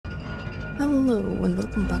Hello and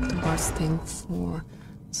welcome back to Bards Tank 4.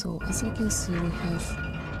 So as you can see, we have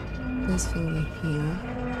this thing here.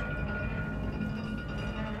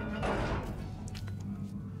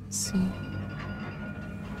 See?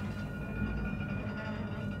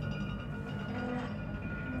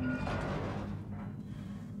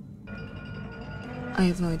 I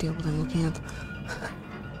have no idea what I'm looking at.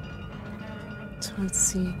 So let's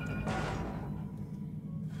see.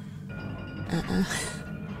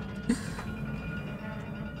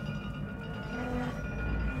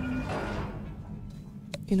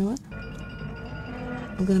 You know what?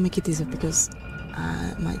 I'm gonna make it easier because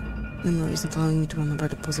my memory is not allowing me to remember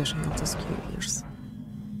the position of those carriers.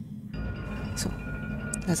 So,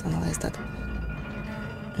 let's analyze that.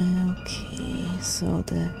 Okay, so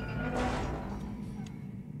the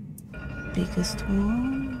biggest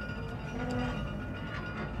one,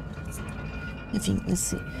 I think, let's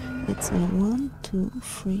see, it's 1, 2,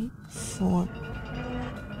 3, 4.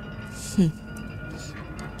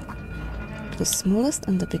 The smallest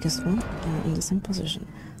and the biggest one are in the same position,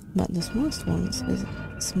 but the smallest one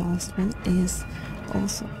is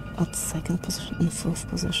also at second position and fourth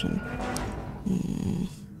position.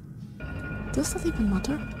 Does that even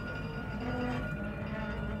matter?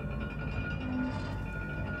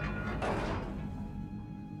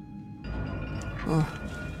 Oh,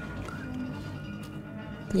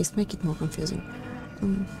 please make it more confusing.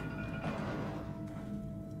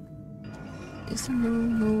 Is there no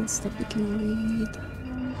notes that we can read?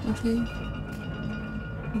 Nothing?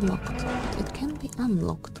 Locked. It can be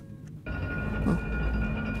unlocked. Oh.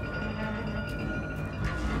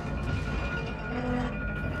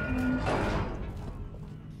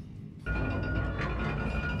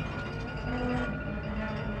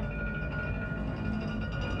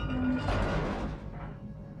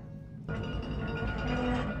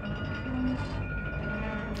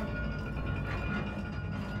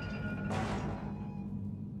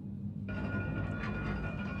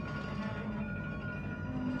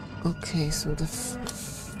 Okay, so the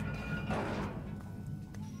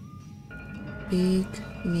big,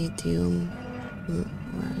 medium,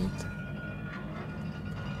 right?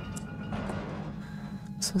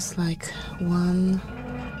 So it's like 1,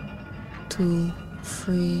 2,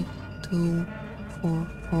 3, 2, 4,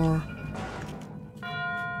 4.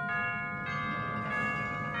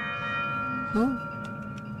 No?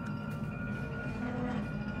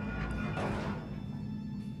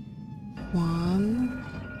 One,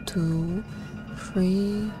 2,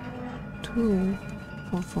 3, 2,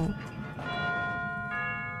 4, 4.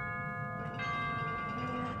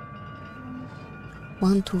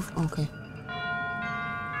 One, two, okay.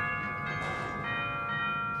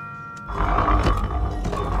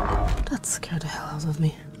 That scared the hell out of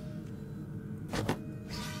me.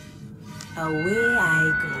 Away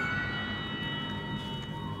I go.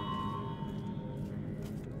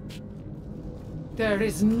 There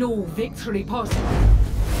is no victory possible.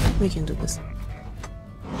 We can do this.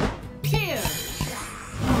 Here.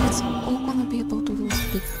 It's all gonna be about those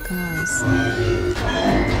big guys.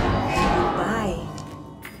 Bye.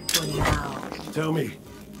 For now. Tell me.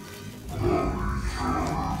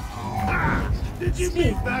 Did you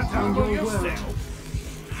make that out for yourself?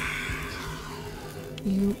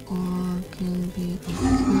 You are can be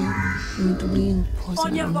immediately in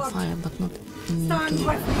poison and on fire, but not immediately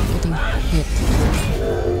getting hit.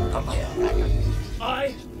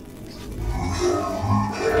 I,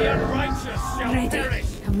 the unrighteous, shall perish.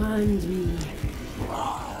 Command me.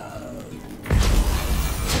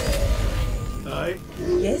 I.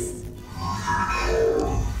 Yes.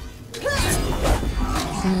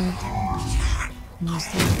 Red. Who's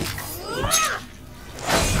that?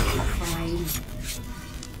 Fine.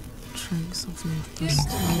 Trying something just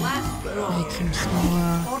to make him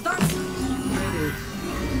smaller.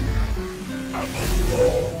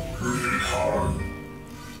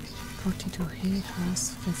 42, he has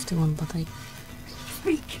 51, but I...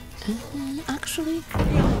 Speak. Actually,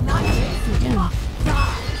 yeah,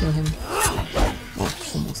 kill him. Oh,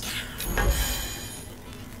 almost.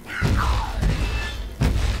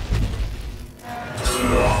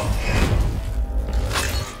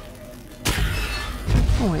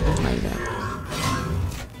 Oh, I don't like that.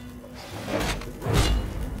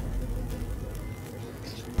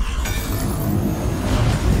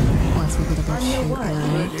 Oh, I forgot about you,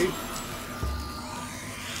 right?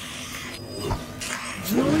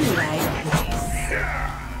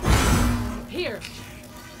 Here.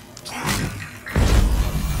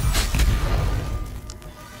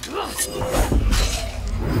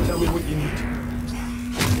 Tell me what you need.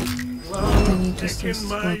 I need to Taking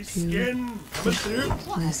swap my you skin coming through.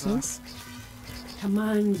 license.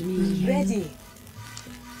 Command me. Ready.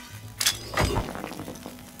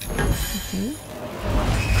 Okay.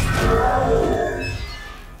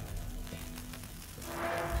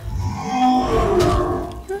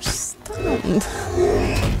 You're stunned.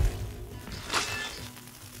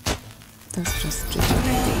 That's just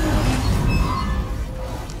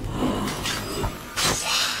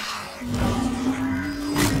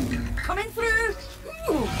Coming through.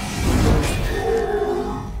 Ooh.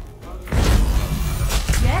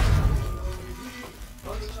 Yeah.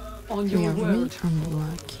 On we your are word. really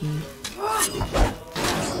unlucky.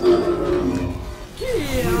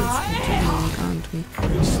 Aren't we?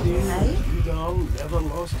 Aye. You dog never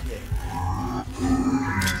lost yet.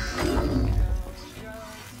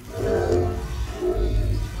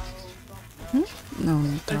 No,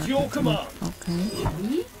 not At target. your command. Okay.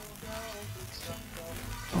 Me?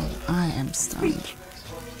 Oh, I am stunned.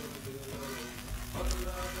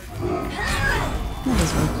 That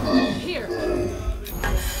is right. Here.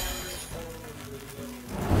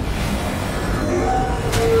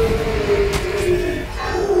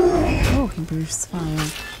 Oh, he breathes fire.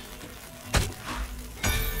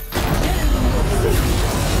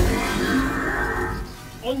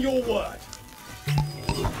 On your word.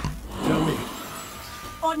 Tell me.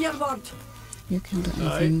 On your word. You can do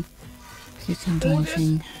anything. You can do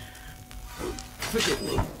anything. Forgive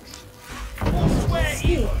me. Forswear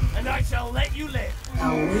evil, and I shall let you live.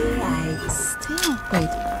 Away I. Still, wait.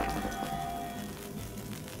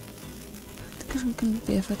 The person can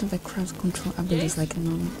be affected by crowd control abilities like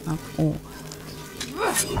non-up or.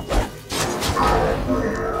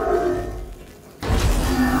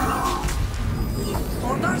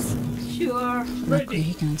 Orders? Sure. Luckily,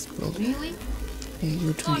 he can explode. Really? Okay,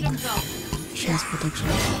 you drink. Chest protection.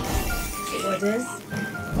 Orders?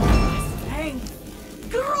 Strength.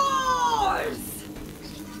 Gross!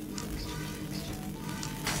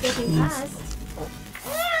 Stepping fast.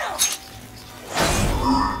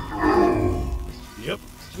 Yep.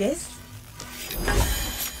 Yes.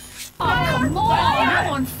 Oh, come on! I'm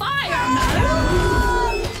on fire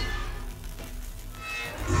now!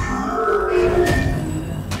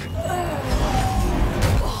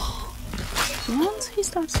 Once he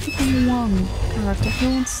starts picking one character, he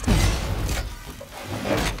won't stop.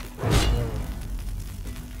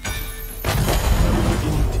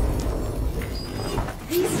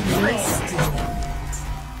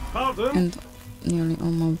 Pardon? And nearly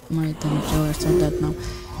all my damage dealers are dead now.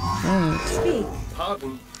 Right. Speak.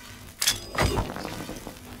 Pardon.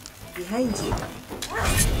 Behind you.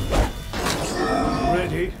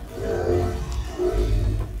 Ready.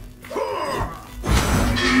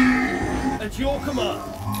 At your command.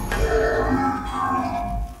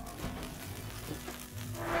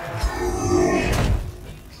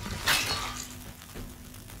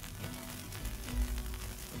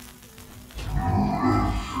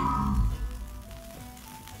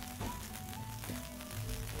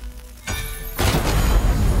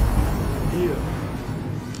 Here.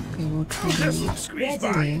 Okay, we'll try Just squeeze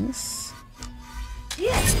by. this.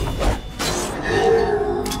 Yes.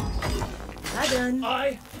 Well done.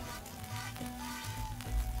 I.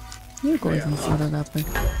 You go even further that way.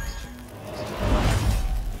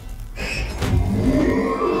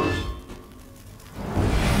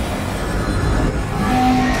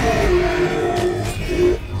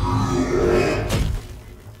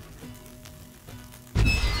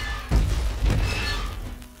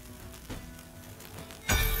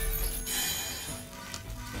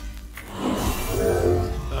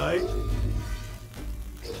 Aye.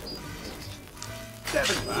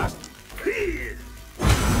 Seven fast. Here.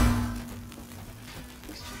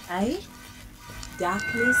 Aye.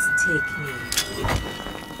 Darkness take me.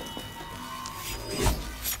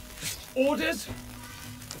 Orders.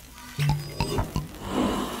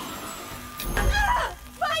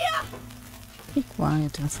 Be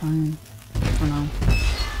quiet, you're fine. For now.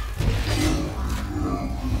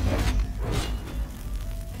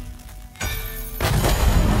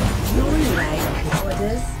 Doing right.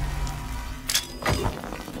 Orders.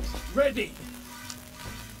 Ready.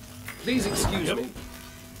 Please excuse me.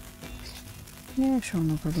 Yeah, sure,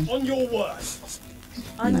 no problem. On your word.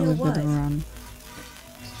 On Now your we better word. run.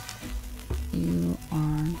 You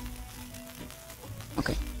are...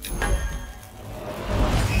 Okay.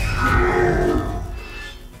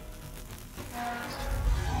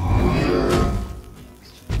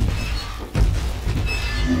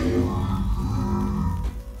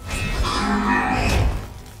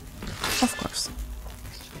 Of course.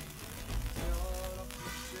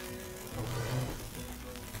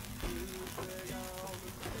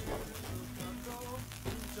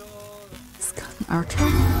 He's got an archer?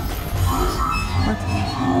 Archer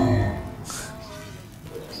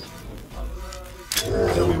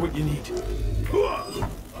you need.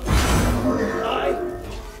 Aye.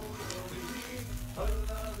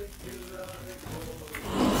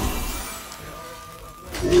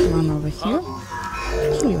 Run over here.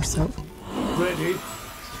 Heal yourself. Ready?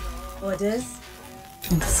 Orders.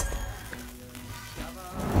 Yes.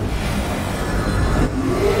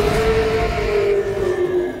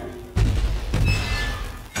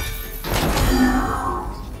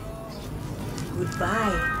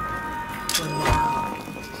 Goodbye. For now.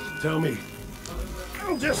 Tell me.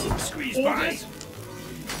 I'll just squeeze by.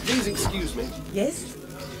 Please excuse me. Yes?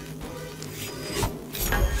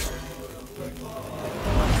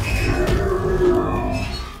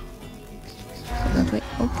 That way.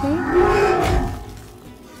 Okay.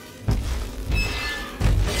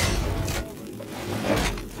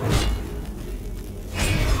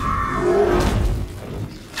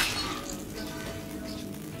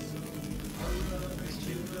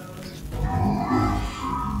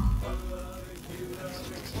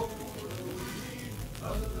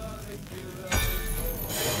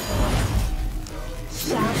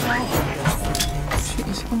 She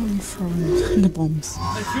is only throwing the bombs.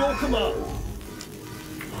 At your command.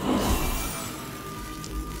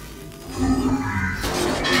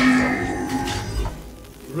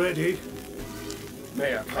 Ready?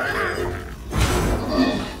 May I come?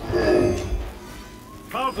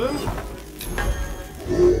 Pardon?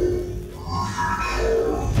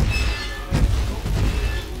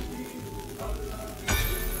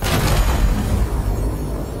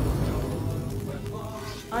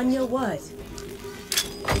 On your word.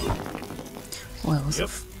 Oh, I was Yep.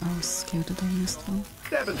 I was scared that I missed one.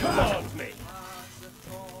 Never command me.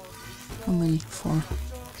 How many? 4.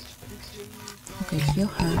 Okay, heal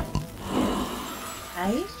her.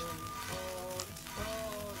 Aye?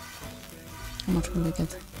 How much will we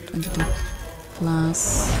get? 22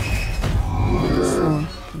 plus 4,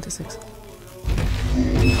 26.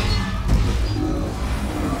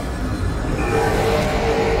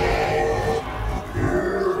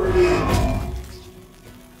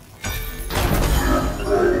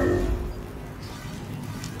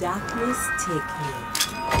 Darkness take me.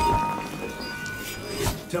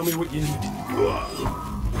 Tell me what you need.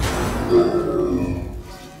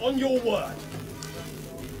 On your word.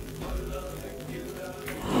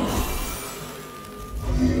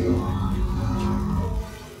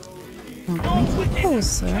 Okay. Oh,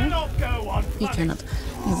 sir. Cannot go on. He cannot.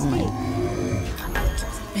 This is my...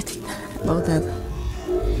 I keep forgetting about that.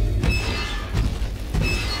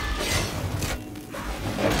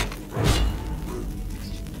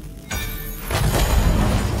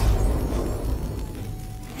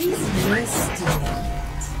 He's resting.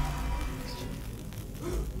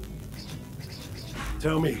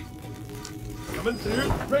 Tell me. Coming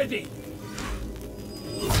through. Ready.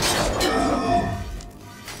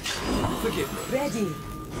 Forgive me. Ready.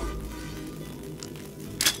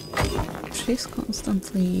 She's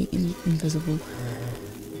constantly invisible.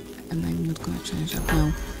 And I'm not gonna change that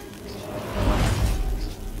now.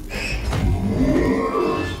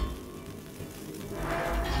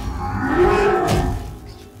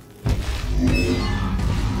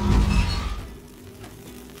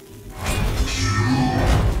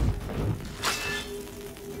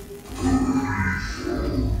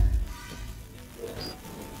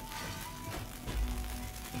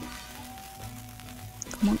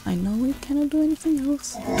 Come on, I know we cannot do anything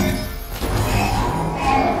else.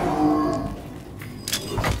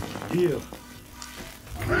 Heal.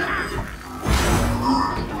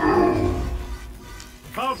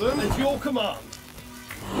 Pardon, at your command.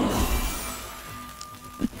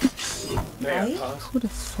 May I Aye? pass? Who'd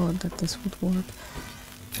have thought that this would work?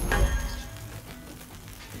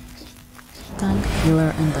 Tank,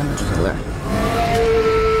 healer, and damage dealer.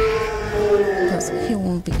 Because he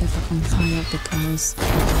won't be ever on fire because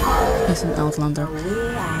he's an outlander.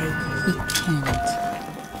 Away I He can't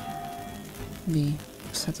be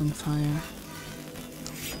set on fire.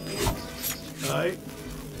 Aye.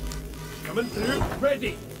 Coming through.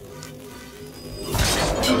 Ready.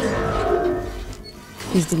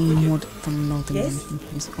 He's doing more than nothing Yes? than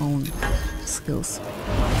his own skills.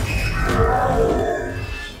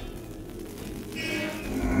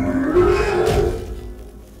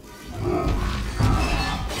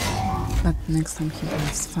 But next time he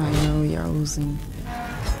breathes fire, we are losing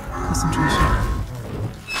concentration.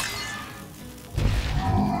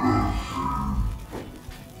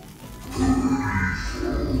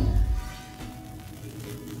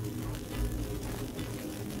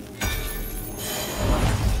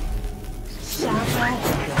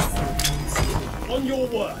 On your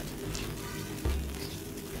word.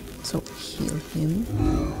 So heal him.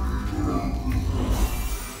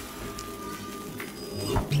 I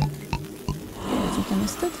think I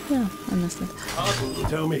missed it. Yeah, I missed it.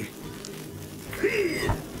 Tell me.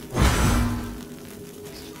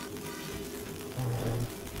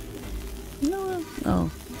 No.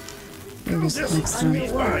 Oh. Maybe it's next turn.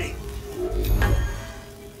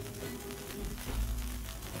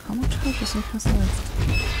 How much health does he has left?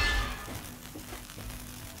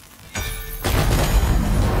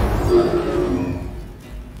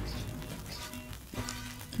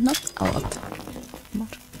 Not a lot. How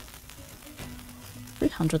much?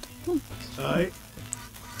 300. Aye.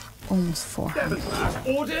 Almost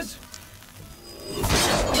 400. Orders?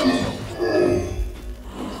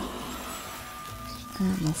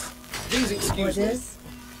 Move. Please excuse me. Orders.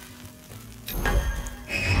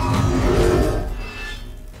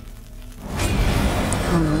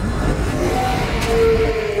 Oh no.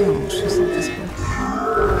 Oh, she's not this way.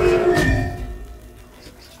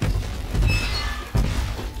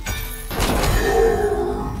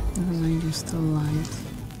 Never mind, you're still alive.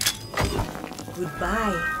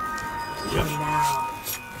 Goodbye. Now.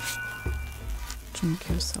 Drink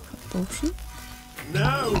yourself a potion.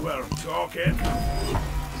 Now we're talking.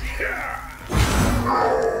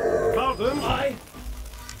 Pardon?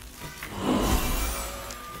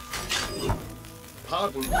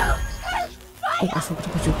 Pardon? Oh, I forgot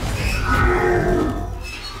about you.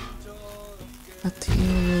 But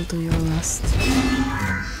you will do your last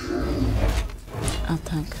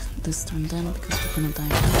attack this turn then, because we're gonna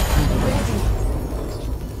die anyway.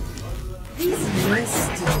 He's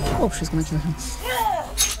resting. Oh, she's gonna kill him.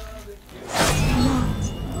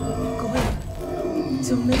 Going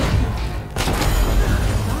to make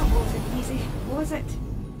That wasn't easy, was it?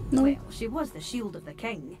 No. Well, she was the shield of the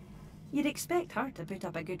king. You'd expect her to put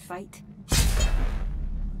up a good fight.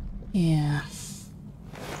 Yeah.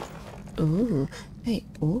 Ooh. Hey,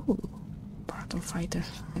 ooh. Barton fighter.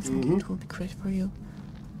 I think it will be great for you.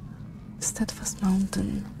 Steadfast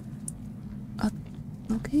mountain.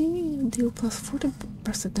 Okay, deal plus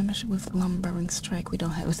 40% damage with lumbering strike. We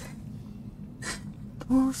don't have it.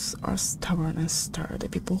 Dwarves are stubborn and sturdy.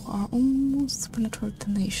 People who are almost supernaturally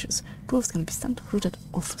tenacious. Dwarves can be stunned, rooted,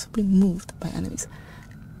 or forcibly moved by enemies.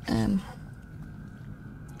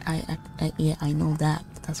 Yeah, I know that.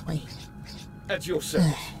 That's why. At your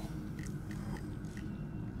service.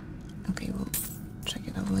 Okay, we'll check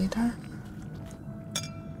it out later.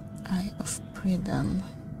 Eye of Predan.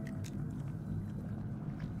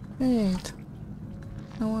 Wait.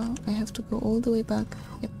 Oh well, I have to go all the way back.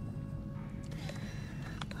 Yep.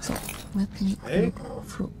 So, let me look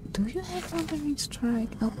through. Do you have Lumbering Strike?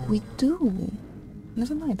 Oh, we do.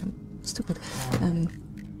 Never mind, I'm stupid.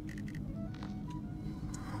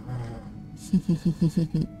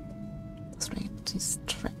 That's right, it's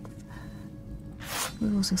strength. We're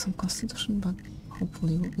losing some constitution, but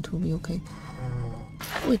hopefully it will be okay.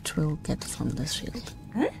 Which we'll get from the shield.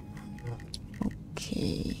 Huh?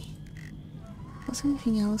 Okay. Was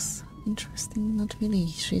anything else interesting? Not really.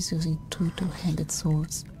 She's using two-handed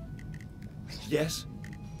swords. Yes.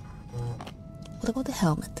 What about the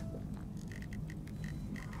helmet?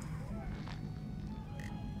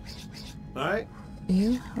 Aye.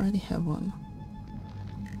 You already have one.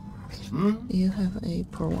 Hmm? You have a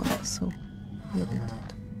poor one, so you don't.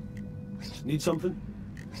 Need something?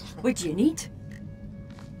 What do you need?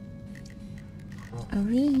 I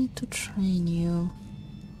really need to train you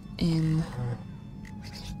in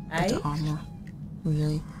better Aye? armor.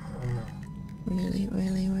 Really. Really,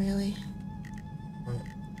 really, really.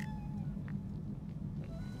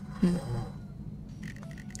 The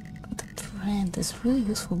trend is really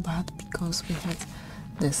useful, but because we have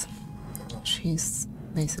this, she's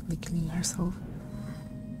basically killing herself.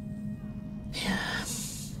 Yeah,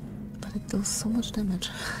 but it does so much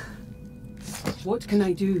damage. What can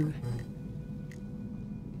I do?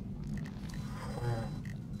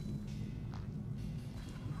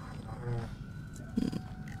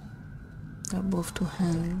 They're both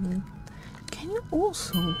two-handed. Can you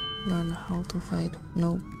also learn how to fight?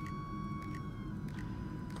 No.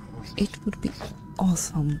 It would be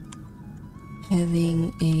awesome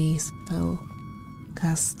having a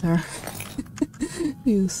spellcaster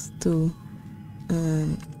used to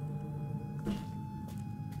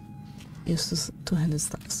two-handed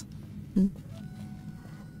staffs.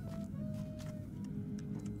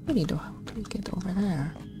 Really though, how do we get over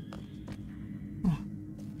there? Oh.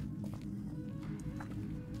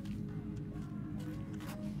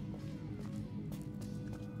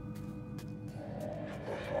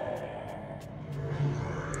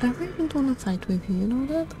 I really don't want to fight with you, you know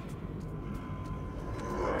that?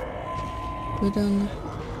 We're done.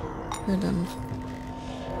 We're done.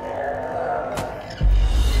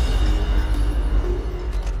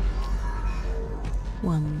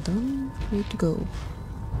 One done, ready to go.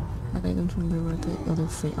 But I don't remember where the other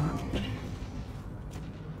 3 are.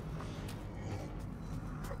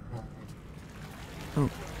 Oh,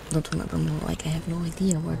 don't remember more, like I have no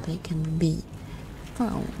idea where they can be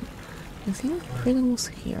found. I think Freedom was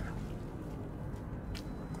here.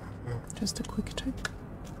 Just a quick check.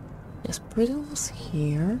 Yes, Freedom was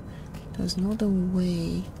here. There's no other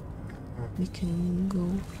way we can go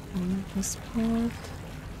from this part.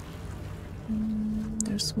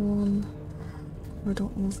 There's one further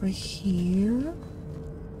over here.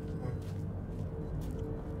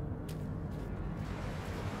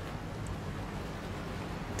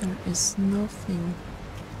 There is nothing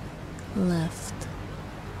left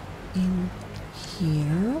in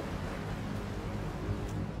here.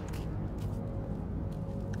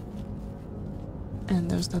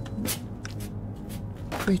 And there's that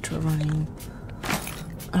creature running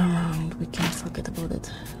around. We can't forget about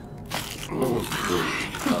it.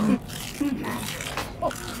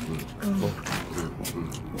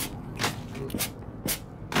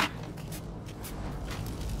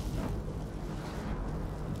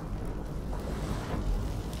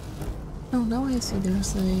 Oh, now I see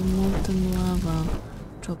there's a molten lava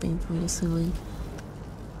dropping from the ceiling.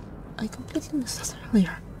 I completely missed that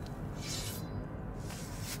earlier.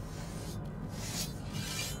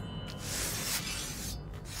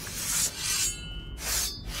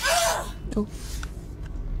 Oh.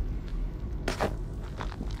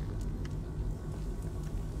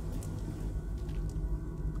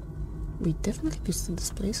 We definitely visited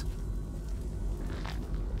this place.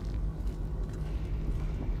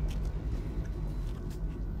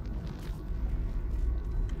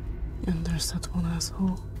 And there's that one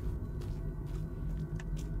asshole.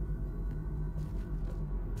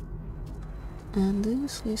 And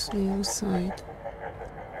this is the other side.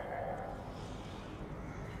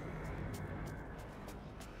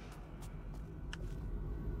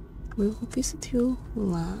 We will visit you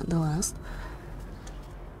the last.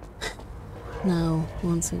 Now,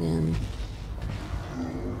 once again,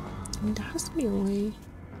 I mean, there has to be a way.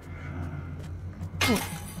 Oh,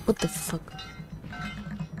 what the fuck?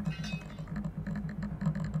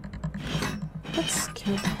 That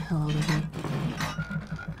scared the hell out of me.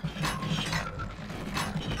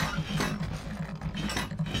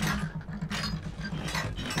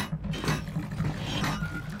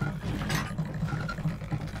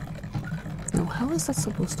 Now, how is that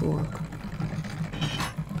supposed to work?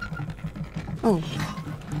 Oh,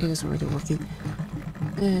 it is already working.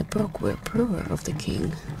 Brewer of the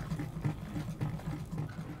king.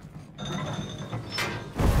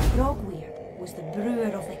 Brogweir was the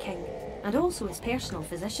brewer of the king, and also his personal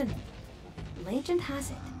physician. Legend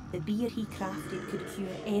has it, the beer he crafted could cure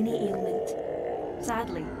any ailment.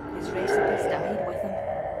 Sadly, his recipes died with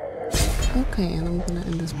him. Okay, and I'm gonna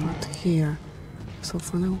end this part here. So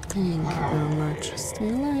for now, thank you very much. Stay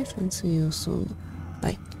alive and see you soon.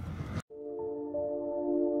 Bye.